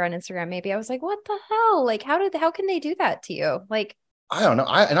after on Instagram. Maybe I was like, what the hell? Like, how can they do that to you? Like, I don't know.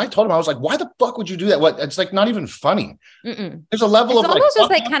 I told him, I was like, why the fuck would you do that? What? It's like not even funny. There's a level of almost just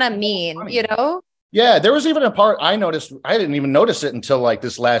like kind of mean, you know? Yeah, there was even a part I noticed. I didn't even notice it until like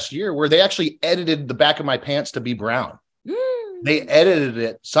this last year where they actually edited the back of my pants to be brown. They edited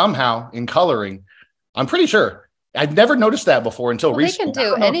it somehow in coloring. I'm pretty sure. I'd never noticed that before until recently. They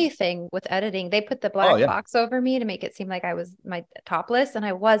can do anything with editing. They put the black box over me to make it seem like I was my topless, and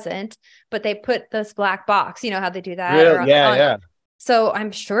I wasn't. But they put this black box. You know how they do that? Really? Yeah. So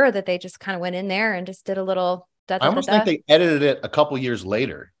I'm sure that they just kind of went in there and just did a little. I almost think they edited it a couple years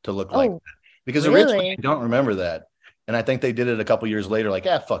later to look like that. Because originally I don't remember that. And I think they did it a couple years later, like,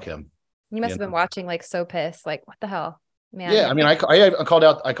 fuck him. You must have been watching like so pissed, like, what the hell? Man. Yeah, I mean, I called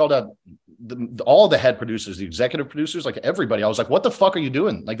out all the head producers, the executive producers, like everybody. I was like, what the fuck are you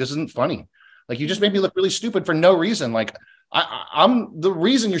doing? Like, this isn't funny. Like, you just made me look really stupid for no reason. Like, I'm the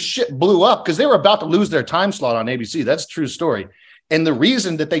reason your shit blew up because they were about to lose their time slot on ABC. That's a true story. And the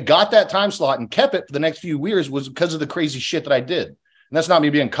reason that they got that time slot and kept it for the next few years was because of the crazy shit that I did. And that's not me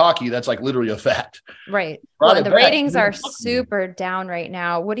being cocky. That's like literally a fact. Right. Well, and the ratings are super down right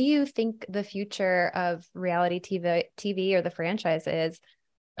now. What do you think the future of reality TV or the franchise is?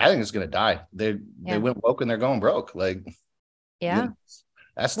 I think it's going to die. They went woke and they're going broke. Like,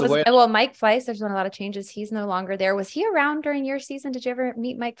 that's the way. Well, Mike Fleiss, there's been a lot of changes. He's no longer there. Was he around during your season? Did you ever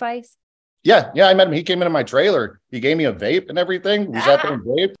meet Mike Fleiss? Yeah, I met him. He came into my trailer. He gave me a vape and everything. We sat there and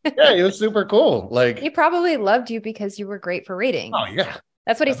vaped. Yeah, he was super cool. Like, he probably loved you because you were great for ratings. Oh yeah,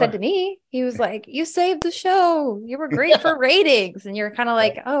 that's what he said to me. He was like, "You saved the show. You were great for ratings." And you're kind of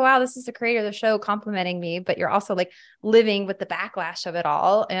like, "Oh wow, this is the creator of the show complimenting me," but you're also like living with the backlash of it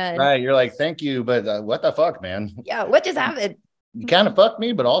all. And right, you're like, "Thank you," but what the fuck, man? Yeah, what just happened? You kind of fucked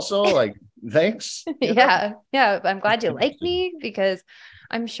me, but also like, thanks. Yeah. I'm glad you like me because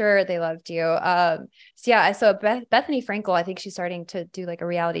I'm sure they loved you. So Bethany Frankel, I think she's starting to do like a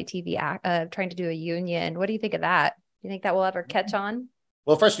reality TV act, trying to do a union. What do you think of that? Do you think that will ever catch on?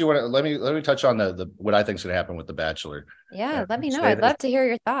 Well, first, you want to let me touch on the what I think is going to happen with The Bachelor. Yeah, let me know. I'd love to hear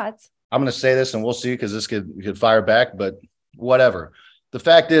your thoughts. I'm going to say this, and we'll see because this could fire back, but whatever. The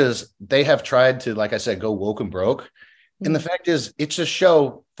fact is, they have tried to, like I said, go woke and broke. And the fact is, it's a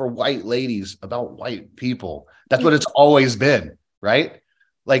show for white ladies about white people. That's what it's always been, right?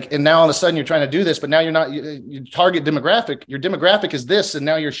 Like, and now all of a sudden you're trying to do this, but now you're not, your target demographic, your demographic is this, and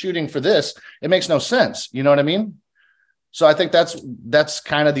now you're shooting for this. It makes no sense. You know what I mean? So I think that's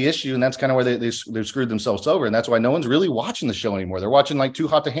kind of the issue. And that's kind of where they've screwed themselves over. And that's why no one's really watching the show anymore. They're watching like Too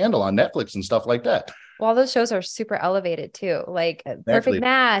Hot to Handle on Netflix and stuff like that. Well, those shows are super elevated too. Like Perfect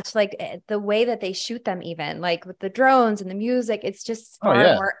Match, like the way that they shoot them, even like with the drones and the music, it's just far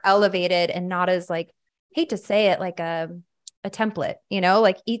more elevated and not as like, hate to say it, like a template, you know,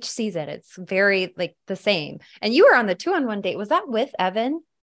 like each season, it's very like the same. And you were on the 2-on-1 date. Was that with Evan?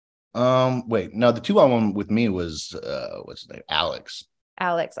 Wait, no, the 2-on-1 with me was, what's his name? Alex.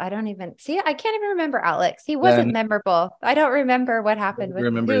 I don't even see. I can't even remember Alex. He wasn't memorable. I don't remember what happened.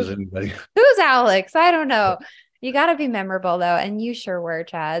 Anybody. Who's Alex? I don't know. You got to be memorable though. And you sure were,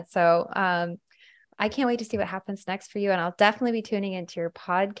 Chad. So, I can't wait to see what happens next for you. And I'll definitely be tuning into your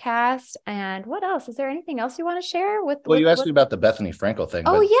podcast. And what else? Is there anything else you want to share with? Well, you asked me about the Bethany Frankel thing.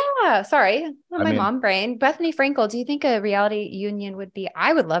 Oh yeah. Sorry. My mom brain. Bethany Frankel. Do you think a reality union would be,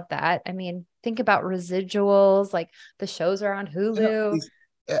 I would love that. I mean, think about residuals, like the shows are on Hulu.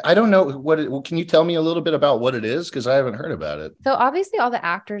 I don't know can you tell me a little bit about what it is? Because I haven't heard about it. So obviously all the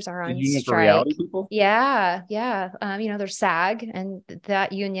actors are on strike. For reality people? Yeah. There's SAG and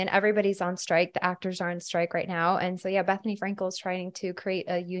that union, everybody's on strike. The actors are on strike right now. And so, Bethany Frankel is trying to create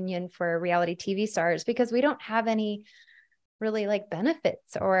a union for reality TV stars because we don't have any really like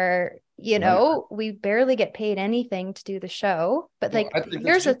benefits or, you know, we barely get paid anything to do the show. But like,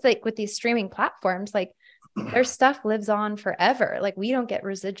 here's the thing with these streaming platforms, like their stuff lives on forever. Like we don't get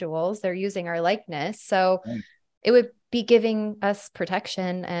residuals. They're using our likeness. So it would be giving us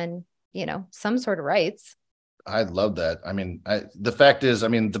protection and, you know, some sort of rights. I love that. I mean, the fact is, I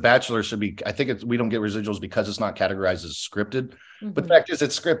mean, The Bachelor should be, I think we don't get residuals because it's not categorized as scripted, but the fact is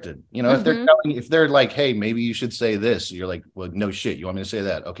it's scripted. You know, if they're like, hey, maybe you should say this, you're like, well, no shit. You want me to say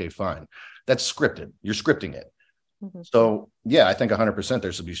that? Okay, fine. That's scripted. You're scripting it. So yeah, I think 100%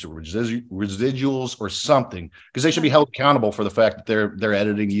 there should be residuals or something, because they should be held accountable for the fact that they're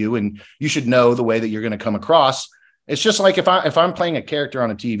editing you, and you should know the way that you're going to come across. It's just like if I'm playing a character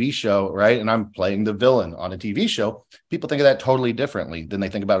on a TV show, right, and I'm playing the villain on a TV show, people think of that totally differently than they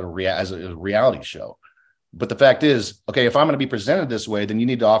think about it as a reality show. But the fact is, okay, if I'm going to be presented this way, then you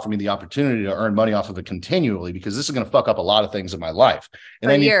need to offer me the opportunity to earn money off of it continually, because this is going to fuck up a lot of things in my life. And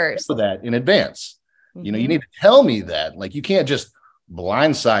for I need years. to know that in advance. You know, you need to tell me that. Like, you can't just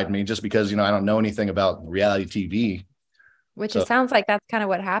blindside me just because, you know, I don't know anything about reality TV. Which it sounds like that's kind of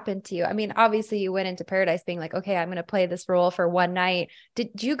what happened to you. I mean, obviously you went into Paradise being like, okay, I'm going to play this role for one night.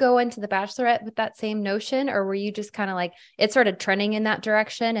 Did you go into The Bachelorette with that same notion, or were you just kind of like, it started trending in that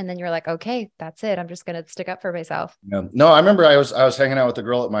direction and then you're like, okay, that's it. I'm just going to stick up for myself. Yeah. No, I remember I was hanging out with a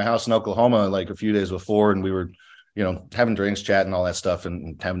girl at my house in Oklahoma like a few days before, and we were, you know, having drinks, chatting, all that stuff,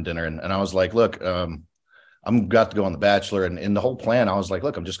 and having dinner. And I was like, look, I'm got to go on The Bachelor. And in the whole plan, I was like,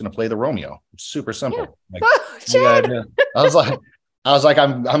 look, I'm just going to play the Romeo. It's super simple. Yeah. Like, oh, I was like,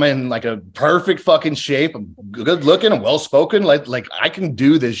 I'm in like a perfect fucking shape. I'm good looking and well-spoken. Like I can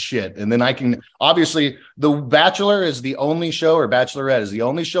do this shit. And then I can, obviously The Bachelor is the only show, or Bachelorette is the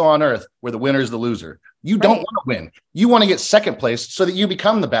only show on earth where the winner is the loser. You don't want to win. You want to get second place so that you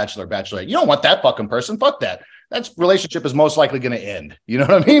become the Bachelor, Bachelorette. You don't want that fucking person. Fuck that. That relationship is most likely going to end. You know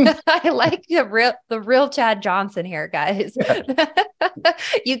what I mean? I like the real Chad Johnson here, guys. Yeah.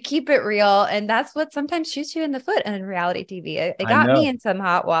 You keep it real. And that's what sometimes shoots you in the foot in reality TV. It got me in some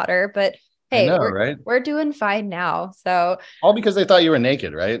hot water, but hey, we're doing fine now. So all because they thought you were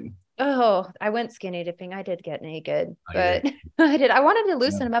naked, right? Oh, I went skinny dipping. I did get naked, but I did. I wanted to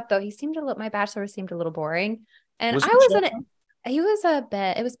loosen him up though. My Bachelor seemed a little boring. And it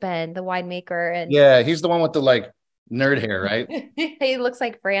was Ben, the winemaker. And yeah, he's the one with the like nerd hair, right? He looks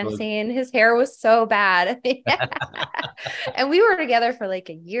like Francine. His hair was so bad. And we were together for like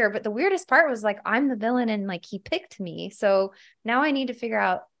a year. But the weirdest part was like, I'm the villain and like he picked me. So now I need to figure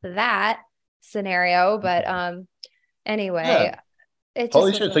out that scenario. But anyway,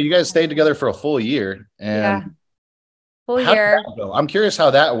 holy shit. So you guys stayed together for a full year. And full year. I'm curious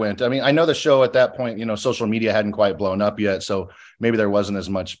how that went. I mean, I know the show at that point, you know, social media hadn't quite blown up yet, so maybe there wasn't as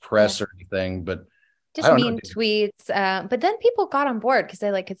much press or anything, but just mean tweets. But then people got on board because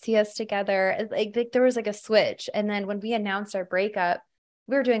they like could see us together. Like there was like a switch. And then when we announced our breakup,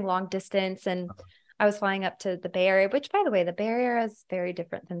 we were doing long distance, and I was flying up to the Bay Area, which, by the way, the Bay Area is very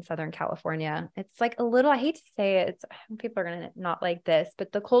different than Southern California. It's like a little, I hate to say it, people are going to not like this,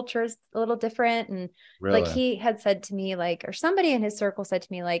 but the culture is a little different. And like he had said to me, like, or somebody in his circle said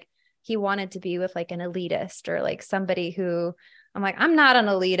to me, like, he wanted to be with like an elitist or like somebody who, I'm like, I'm not an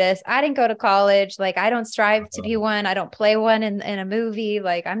elitist. I didn't go to college. Like, I don't strive to be one. I don't play one in a movie.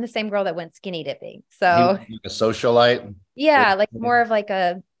 Like, I'm the same girl that went skinny dipping. So a socialite. Yeah. Like more of like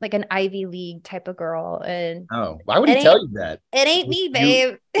an Ivy League type of girl. And why would he tell you that? It ain't me,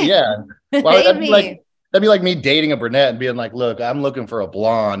 babe. Well, that'd be like me dating a brunette and being like, look, I'm looking for a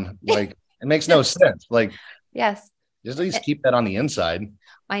blonde. Like, it makes no sense. Like, yes. Just at least keep that on the inside.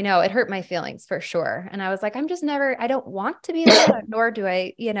 I know it hurt my feelings for sure. And I was like, I don't want to be that, nor do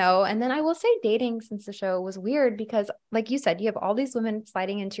I, you know. And then I will say dating since the show was weird because like you said, you have all these women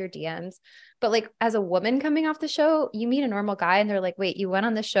sliding into your DMs, but like as a woman coming off the show, you meet a normal guy and they're like, wait, you went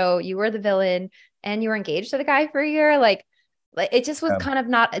on the show, you were the villain and you were engaged to the guy for a year. Like it just was kind of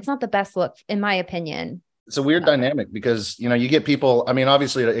it's not the best look in my opinion. It's a weird dynamic because, you know, you get people, I mean,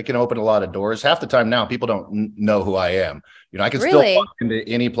 obviously it can open a lot of doors. Half the time now, people don't know who I am. You know, I can still walk into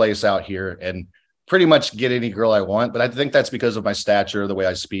any place out here and pretty much get any girl I want. But I think that's because of my stature, the way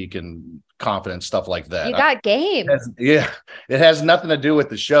I speak and confidence, stuff like that. You got game. It has nothing to do with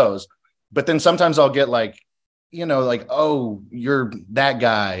the shows. But then sometimes I'll get like, you know, like, oh, you're that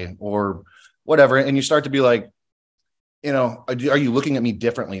guy or whatever. And you start to be like, you know, are you looking at me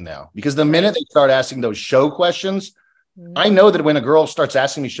differently now? Because the minute they start asking those show questions, I know that when a girl starts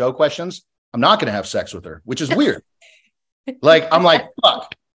asking me show questions, I'm not going to have sex with her, which is weird. Like, I'm like,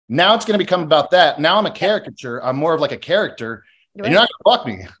 fuck, now it's going to become about that. Now I'm a caricature. I'm more of like a character. and you're not gonna fuck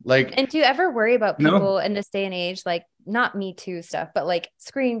me. Like, and do you ever worry about you know? people in this day and age, like not Me Too stuff, but like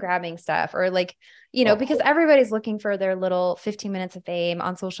screen grabbing stuff, or like, you know, because everybody's looking for their little 15 minutes of fame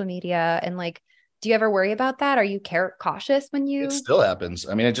on social media. And like, do you ever worry about that? Are you cautious when you? It still happens.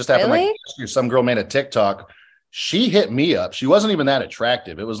 I mean, it just happened Really? like some girl made a TikTok. She hit me up. She wasn't even that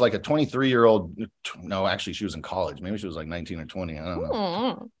attractive. It was like a 23-year-old. No, actually, she was in college. Maybe she was like 19 or 20. I don't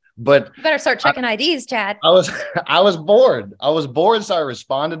know. But You better start checking IDs, Chad. I was bored. So I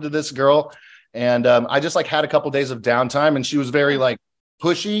responded to this girl, and I just like had a couple days of downtime, and she was very like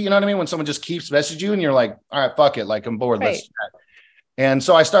pushy. You know what I mean? When someone just keeps messaging you, and you're like, all right, fuck it, like I'm bored. Let's chat. And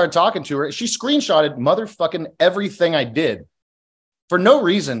so I started talking to her. She screenshotted motherfucking everything I did for no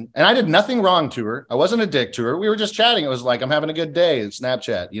reason, and I did nothing wrong to her. I wasn't a dick to her. We were just chatting. It was like, I'm having a good day.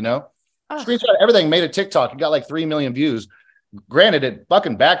 Snapchat, you know. Screenshot everything. Made a TikTok. It got like 3 million views. Granted, it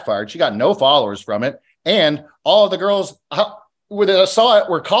fucking backfired. She got no followers from it. And all of the girls that I saw it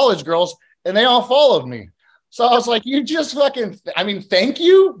were college girls, and they all followed me. So I was like, you just fucking, I mean, thank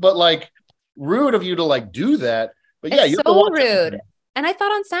you, but like rude of you to like do that. But yeah, It's you're so rude. And I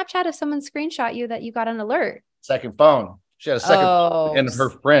thought on Snapchat, if someone screenshot you, that you got an alert. Second phone. She had a second phone and her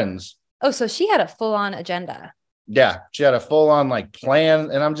friends. Oh, so she had a full-on agenda. Yeah, she had a full-on like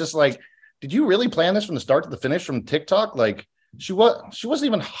plan. And I'm just like, did you really plan this from the start to the finish from TikTok? Like, she wasn't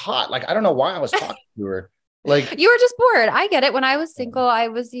even hot. Like, I don't know why I was talking to her. Like, You were just bored. I get it. When I was single, I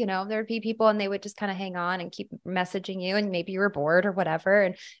was, you know, there'd be people and they would just kind of hang on and keep messaging you, and maybe you were bored or whatever.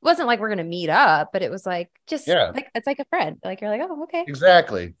 And it wasn't like we're going to meet up, but it was like, just like, it's like a friend. Like, you're like, oh, okay.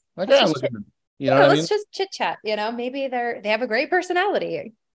 exactly. Like, Let's yeah, just you know what I mean? let's just chit chat, you know, maybe they have a great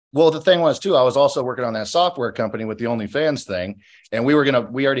personality. Well, the thing was too, I was also working on that software company with the OnlyFans thing. And we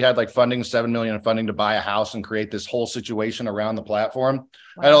already had like funding, 7 million in funding to buy a house and create this whole situation around the platform.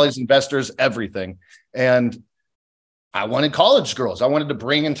 Wow. I had all these investors, everything. And I wanted college girls. I wanted to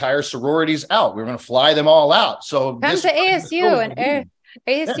bring entire sororities out. We were going to fly them all out. So come to ASU and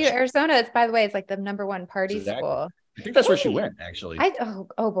ASU Arizona. It's, by the way, it's like the #1 party school. I think that's where she went, actually.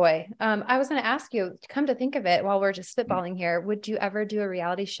 Oh boy. I was going to ask you, come to think of it, while we're just spitballing here, would you ever do a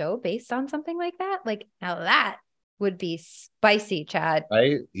reality show based on something like that? Like, now that would be spicy, Chad.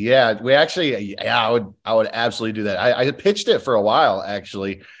 Yeah, we actually, I would absolutely do that. I had pitched it for a while,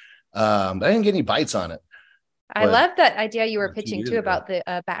 actually. But I didn't get any bites on it. I love that idea you were pitching too about the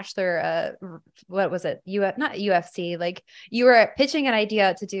Bachelor. What was it? Not UFC. Like, you were pitching an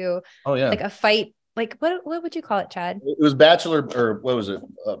idea to do. Oh yeah, like a fight. Like, what would you call it, Chad? It was Bachelor, or what was it?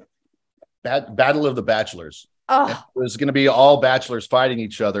 Battle of the Bachelors. Oh, and it was going to be all bachelors fighting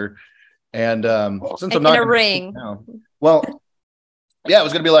each other, and since I'm not in a ring. Well, yeah, it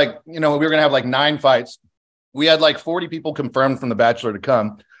was going to be like, you know, we were going to have like 9 fights. We had like 40 people confirmed from The Bachelor to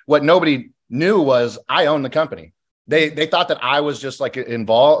come. What nobody knew was I own the company. They thought that I was just like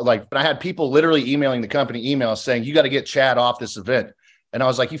involved, like, but I had people literally emailing the company emails saying, you got to get Chad off this event. And I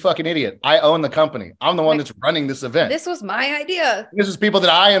was like, you fucking idiot. I own the company. I'm the one that's running this event. This was my idea. This is people that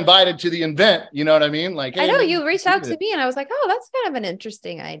I invited to the event. You know what I mean? Like, hey, I know you reached out to me and I was like, oh, that's kind of an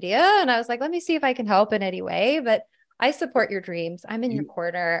interesting idea. And I was like, let me see if I can help in any way. But I support your dreams. I'm in your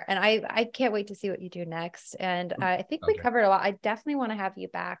corner, and I can't wait to see what you do next. And I think we covered a lot. I definitely want to have you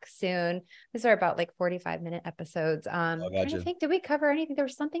back soon. These are about like 45-minute episodes. I think, did we cover anything? There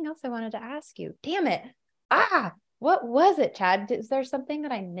was something else I wanted to ask you. Damn it. What was it, Chad? Is there something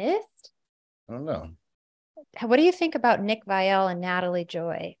that I missed? I don't know. What do you think about Nick Viall and Natalie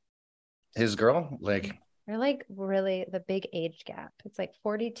Joy? His girl? Like, they're like really the big age gap. It's like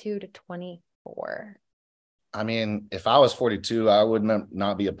 42 to 24. I mean, if I was 42, I would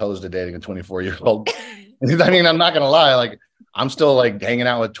not be opposed to dating a 24-year-old. I mean, I'm not going to lie. Like, I'm still like hanging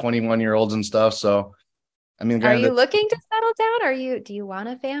out with 21-year-olds and stuff. So, I mean, are you looking to settle down? Do you want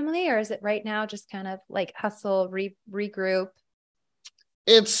a family, or is it right now just kind of like hustle, regroup?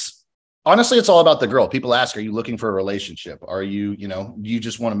 It's honestly, it's all about the girl. People ask, are you looking for a relationship? Are you, do you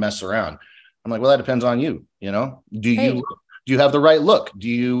just want to mess around? I'm like, well, that depends on you. Do you have the right look? Do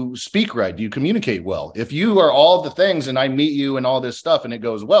you speak right? Do you communicate well? If you are all the things and I meet you and all this stuff and it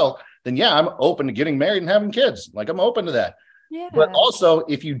goes well, then yeah, I'm open to getting married and having kids. Like, I'm open to that. Yeah. But also,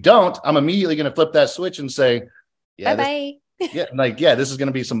 if you don't, I'm immediately going to flip that switch and say, yeah, bye-bye. This is going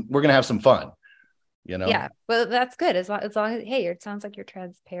to be we're going to have some fun, Yeah, well, that's good. As long as, hey, it sounds like you're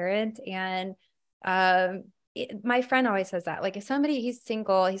transparent. And my friend always says that, like, if he's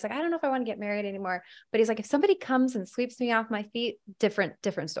single, he's like, I don't know if I want to get married anymore, but he's like, if somebody comes and sweeps me off my feet,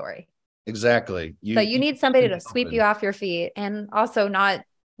 different story. Exactly. You need somebody to sweep you off your feet, and also not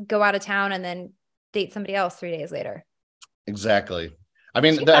go out of town and then date somebody else 3 days later. Exactly. I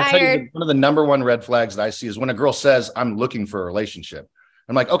mean, I tell you, one of the number one red flags that I see is when a girl says, I'm looking for a relationship.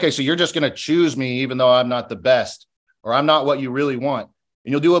 I'm like, okay, so you're just going to choose me even though I'm not the best or I'm not what you really want.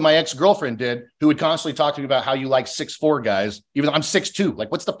 And you'll do what my ex-girlfriend did, who would constantly talk to me about how you like 6'4" guys, even though I'm 6'2".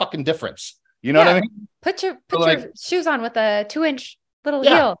 Like, what's the fucking difference? You know what I mean? Put your shoes on with a 2-inch little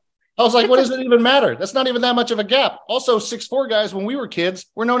heel. I was like, what does it even matter? That's not even that much of a gap. Also, 6'4" guys, when we were kids,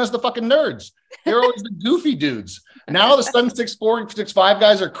 were known as the fucking nerds. They were always the goofy dudes. Now all of a sudden 6'4", 6'5"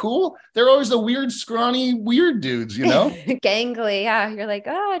 guys are cool. They're always the weird, scrawny, weird dudes, you know? Gangly, yeah. You're like,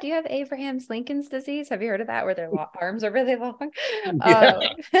 oh, do you have Abraham Lincoln's disease? Have you heard of that, where their arms are really long? Yeah.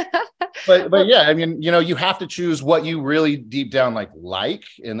 But yeah, I mean, you know, you have to choose what you really deep down like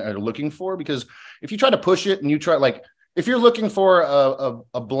and are looking for, because if you try to push it and you try, like, if you're looking for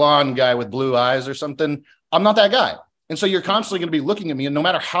a blonde guy with blue eyes or something, I'm not that guy. And so you're constantly going to be looking at me, and no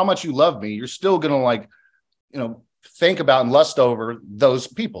matter how much you love me, you're still going to, like, you know, think about and lust over those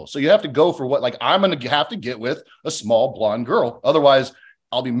people. So you have to go for what, like, I'm going to have to get with a small blonde girl. Otherwise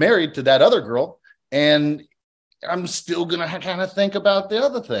I'll be married to that other girl and I'm still going to kind of think about the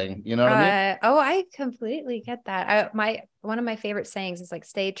other thing. You know what I mean? Oh, I completely get that. One of my favorite sayings is like,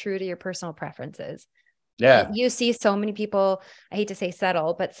 stay true to your personal preferences. Yeah. You see so many people, I hate to say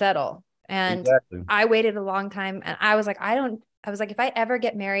settle, but settle. And exactly. I waited a long time and I was like, if I ever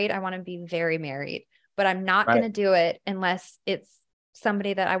get married, I want to be very married. But I'm not going to do it unless it's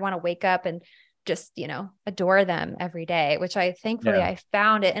somebody that I want to wake up and just, you know, adore them every day, which I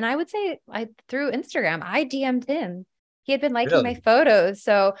found it. And I would say through Instagram, I DM'd him. He had been liking my photos.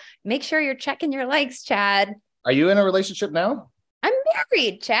 So make sure you're checking your likes, Chad. Are you in a relationship now? I'm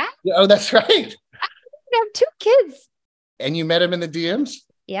married, Chad. Oh, that's right. I have 2 kids. And you met him in the DMs?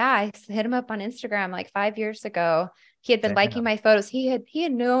 Yeah. I hit him up on Instagram like 5 years ago. He had been liking my photos. He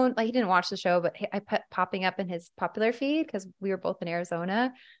had known, like, he didn't watch the show, but I put popping up in his popular feed because we were both in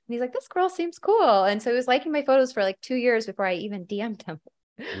Arizona. And he's like, this girl seems cool. And so he was liking my photos for like 2 years before I even DM'd him.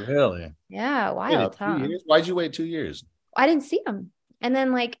 Really? Yeah. Wild, huh? 2 years? Why'd you wait 2 years? I didn't see him. And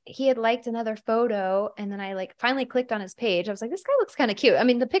then, like, he had liked another photo. And then I, like, finally clicked on his page. I was like, this guy looks kind of cute. I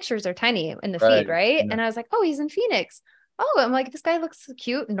mean, the pictures are tiny in the feed, right? Yeah. And I was like, oh, he's in Phoenix. Oh, I'm like, this guy looks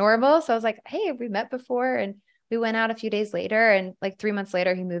cute, normal. So I was like, hey, we met before. And we went out a few days later, and like 3 months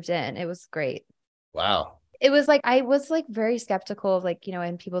later, he moved in. It was great. Wow. It was like, I was like very skeptical of, like, you know,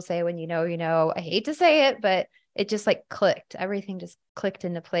 and people say, when you know, I hate to say it, but it just like clicked. Everything just clicked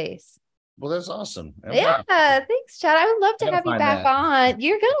into place. Well, that's awesome. Yeah. Thanks, Chad. I would love to have you back on.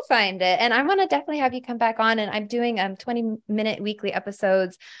 You're going to find it. And I want to definitely have you come back on. And I'm doing 20-minute weekly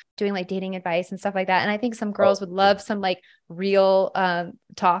episodes, doing like dating advice and stuff like that. And I think some girls would love some like real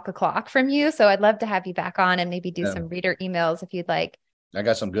talk o'clock from you. So I'd love to have you back on and maybe do some reader emails if you'd like. I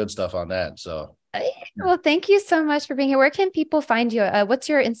got some good stuff on that. So. Well, thank you so much for being here. Where can people find you? What's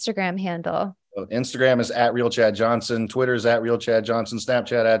your Instagram handle? Instagram is at Real Chad Johnson. Twitter is at Real Chad Johnson.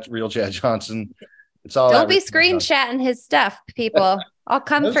 Snapchat at Real Chad Johnson. It's all. Don't be screenshotting his stuff, people. I'll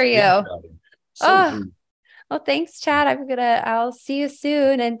come for you. Well, thanks, Chad. I'll see you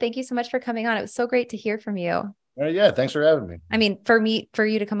soon. And thank you so much for coming on. It was so great to hear from you. Yeah. Thanks for having me. I mean, for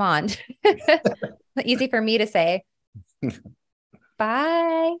you to come on. Easy for me to say.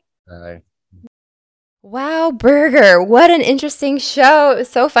 Bye. Bye. Wow, Burger. What an interesting show. It was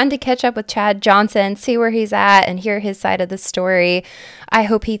so fun to catch up with Chad Johnson, see where he's at and hear his side of the story. I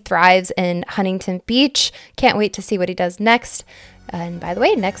hope he thrives in Huntington Beach. Can't wait to see what he does next. And by the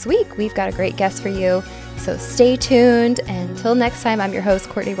way, next week, we've got a great guest for you. So stay tuned. Until next time, I'm your host,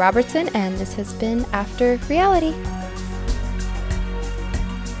 Courtney Robertson, and this has been After Reality.